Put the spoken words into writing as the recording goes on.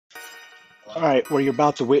All right, what you're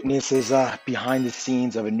about to witness is behind the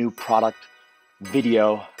scenes of a new product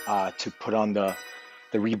video to put on the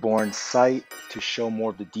Rebhorn site to show more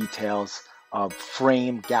of the details of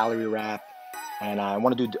frame, gallery wrap, and I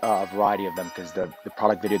want to do a variety of them because the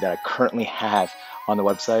product video that I currently have on the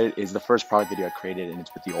website is the first product video I created, and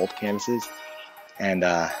it's with the old canvases. And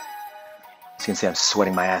as you can see, I'm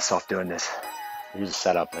sweating my ass off doing this. Here's the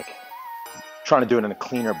setup, like trying to do it in a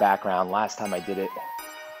cleaner background. Last time I did it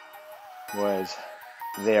was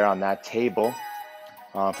there on that table.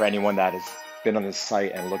 For anyone that has been on this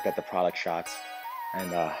site and looked at the product shots, and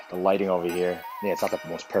the lighting over here, yeah, it's not the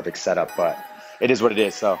most perfect setup, but it is what it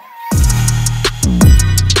is. So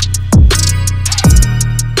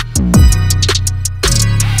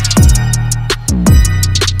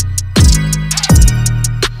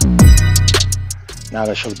now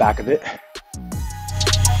let's show the back of it.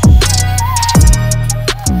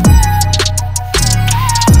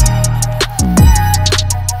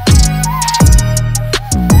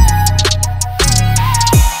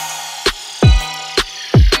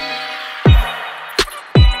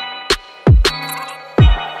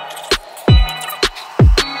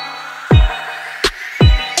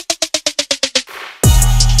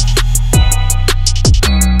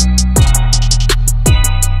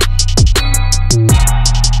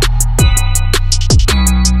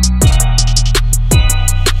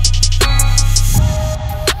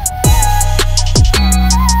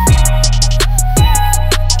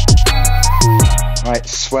 Alright,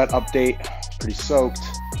 sweat update, pretty soaked.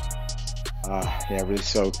 Yeah, really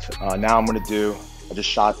soaked. Now I'm gonna I just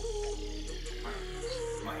shot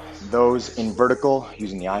those in vertical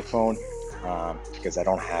using the iPhone because I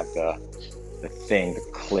don't have the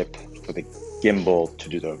clip for the gimbal to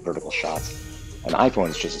do the vertical shots. An iPhone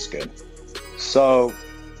is just as good. So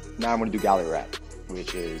now I'm gonna do gallery wrap,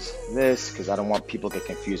 which is this, because I don't want people to get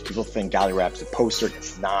confused. People think gallery wrap is a poster.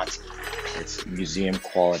 It's not. It's museum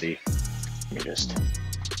quality. Let me just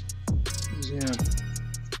museum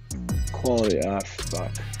quality.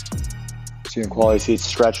 Fuck. Museum quality. See, it's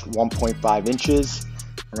stretched 1.5 inches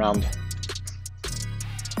around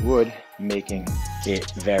wood, making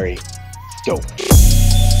it very dope.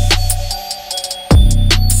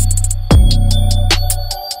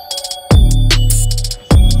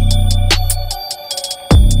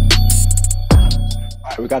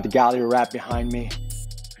 Alright, we got the gallery wrap behind me,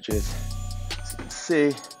 which is, as you can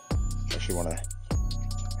see, actually one of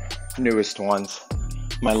the newest ones.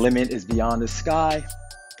 My limit is beyond the sky.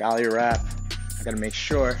 Gallery wrap, I gotta make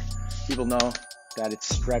sure people know that it's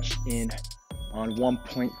stretched in on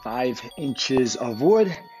 1.5 inches of wood.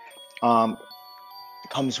 It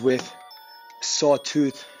comes with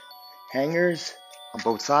sawtooth hangers on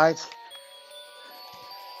both sides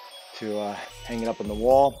to hang it up on the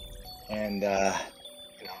wall, and got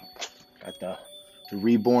the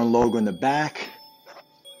Rebhorn logo in the back.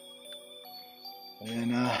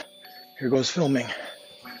 And here goes filming.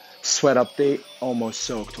 Sweat update, almost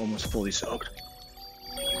soaked, almost fully soaked.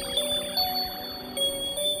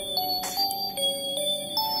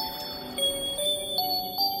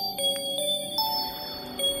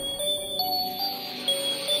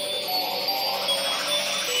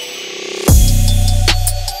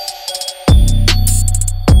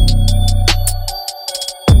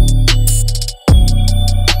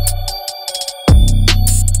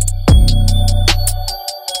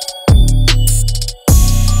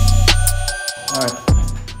 Alright,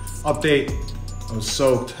 update. I was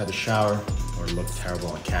soaked, had to shower, or it looked terrible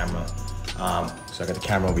on camera. So I got the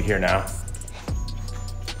camera over here now.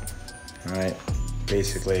 Alright,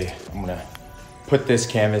 basically I'm gonna put this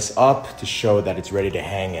canvas up to show that it's ready to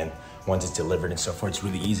hang, and once it's delivered and so forth, it's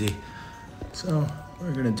really easy. So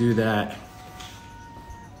we're gonna do that.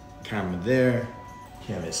 Camera there,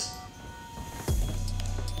 canvas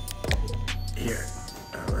here.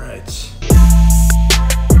 Alright.